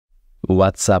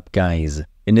What's up guys?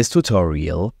 In this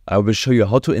tutorial, I will show you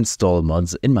how to install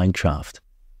mods in Minecraft.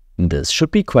 This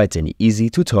should be quite an easy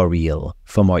tutorial.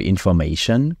 For more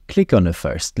information, click on the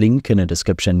first link in the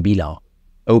description below.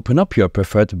 Open up your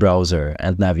preferred browser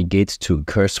and navigate to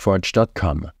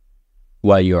CurseForge.com.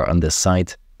 While you're on the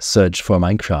site, search for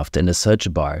Minecraft in the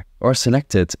search bar or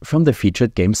select it from the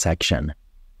featured game section.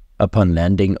 Upon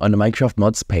landing on the Minecraft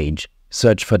mods page,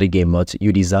 search for the game mod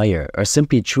you desire or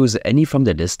simply choose any from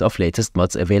the list of latest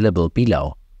mods available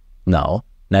below. Now,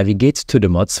 navigate to the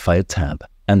Mods File tab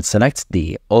and select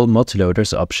the All Mod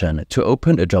Loaders option to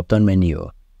open a drop-down menu.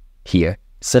 Here,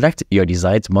 select your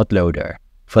desired mod loader.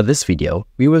 For this video,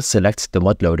 we will select the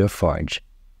mod loader Forge.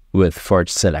 With Forge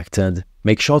selected,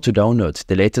 make sure to download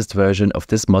the latest version of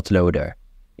this mod loader.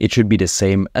 It should be the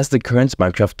same as the current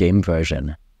Minecraft game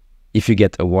version. If you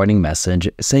get a warning message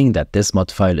saying that this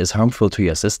mod file is harmful to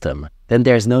your system, then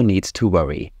there's no need to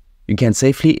worry. You can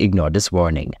safely ignore this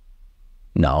warning.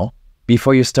 Now,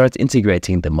 before you start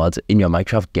integrating the mod in your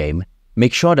Minecraft game,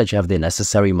 make sure that you have the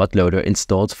necessary mod loader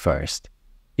installed first.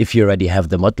 If you already have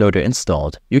the mod loader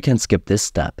installed, you can skip this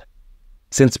step.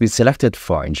 Since we selected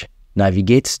Forge,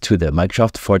 navigate to the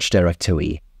Minecraft Forge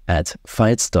directory at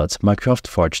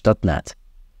files.minecraftforge.net.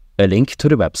 A link to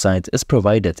the website is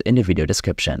provided in the video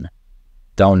description.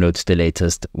 Download the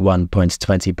latest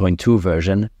 1.20.2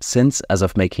 version, since as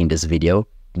of making this video,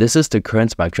 this is the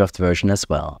current Minecraft version as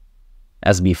well.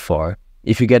 As before,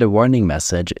 if you get a warning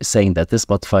message saying that this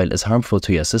mod file is harmful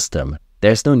to your system,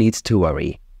 there's no need to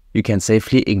worry. You can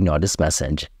safely ignore this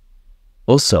message.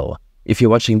 Also, if you're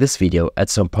watching this video at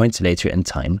some point later in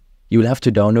time, you will have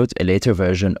to download a later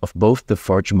version of both the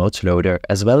Forge mod loader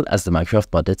as well as the Minecraft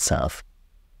mod itself.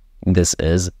 This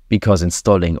is because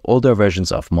installing older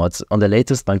versions of mods on the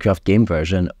latest Minecraft game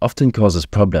version often causes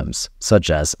problems, such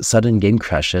as sudden game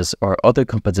crashes or other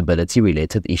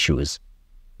compatibility-related issues.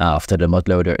 After the mod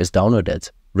loader is downloaded,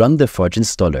 run the Forge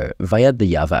installer via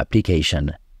the Java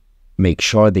application. Make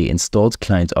sure the installed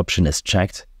client option is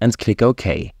checked and click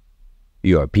OK.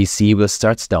 Your PC will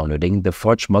start downloading the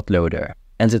Forge mod loader,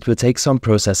 and it will take some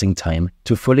processing time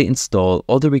to fully install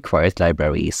all the required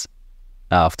libraries.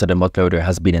 After the mod loader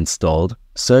has been installed,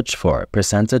 search for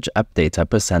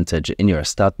 %appdata% in your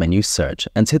Start menu search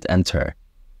and hit Enter.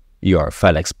 Your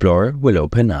File Explorer will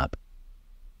open up.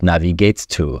 Navigate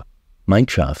to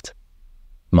Minecraft,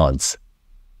 Mods.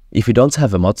 If you don't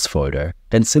have a mods folder,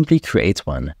 then simply create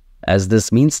one, as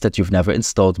this means that you've never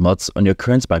installed mods on your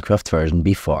current Minecraft version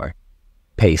before.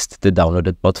 Paste the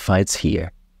downloaded mod files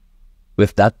here.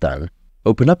 With that done,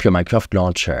 open up your Minecraft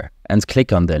launcher and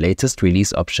click on the latest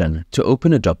release option to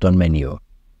open a drop-down menu.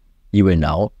 You will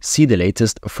now see the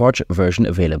latest Forge version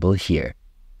available here.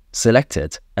 Select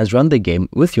it and run the game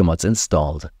with your mods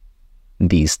installed.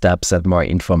 These steps and more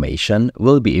information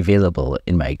will be available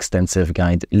in my extensive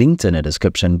guide linked in the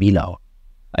description below.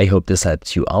 I hope this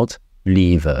helped you out.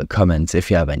 Leave a comment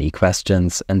if you have any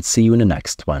questions and see you in the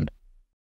next one.